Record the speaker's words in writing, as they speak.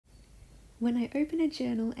When I open a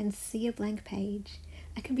journal and see a blank page,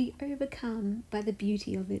 I can be overcome by the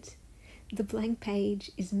beauty of it. The blank page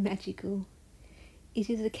is magical. It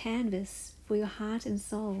is a canvas for your heart and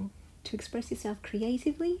soul to express yourself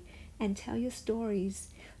creatively and tell your stories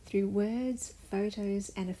through words,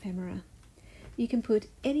 photos, and ephemera. You can put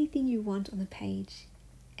anything you want on the page,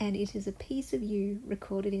 and it is a piece of you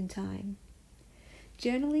recorded in time.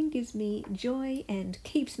 Journaling gives me joy and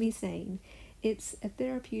keeps me sane. It's a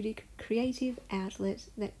therapeutic, creative outlet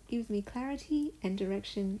that gives me clarity and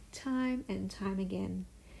direction time and time again.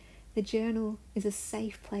 The journal is a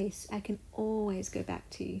safe place I can always go back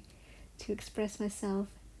to express myself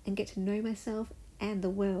and get to know myself and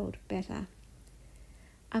the world better.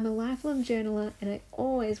 I'm a lifelong journaler and I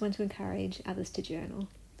always want to encourage others to journal.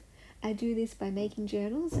 I do this by making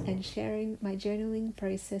journals and sharing my journaling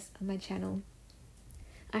process on my channel.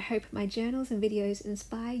 I hope my journals and videos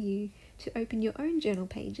inspire you to open your own journal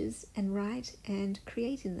pages and write and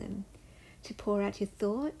create in them, to pour out your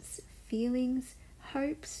thoughts, feelings,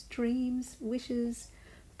 hopes, dreams, wishes,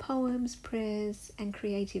 poems, prayers, and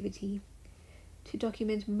creativity, to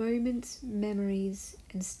document moments, memories,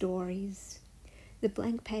 and stories. The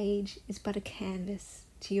blank page is but a canvas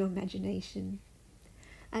to your imagination.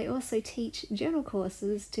 I also teach journal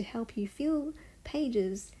courses to help you fill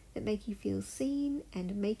pages that make you feel seen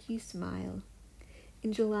and make you smile.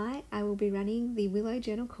 In July, I will be running the Willow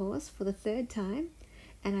Journal course for the 3rd time,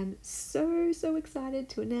 and I'm so excited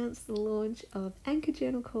to announce the launch of Anchor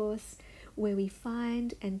Journal course, where we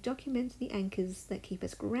find and document the anchors that keep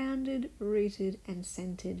us grounded, rooted, and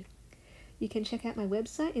centered. You can check out my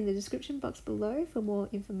website in the description box below for more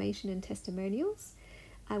information and testimonials.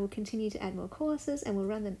 I will continue to add more courses and will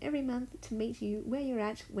run them every month to meet you where you're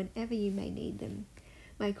at whenever you may need them.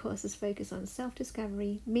 My courses focus on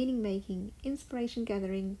self-discovery, meaning-making, inspiration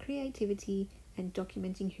gathering, creativity, and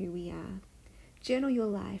documenting who we are. Journal your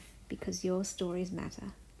life because your stories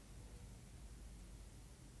matter.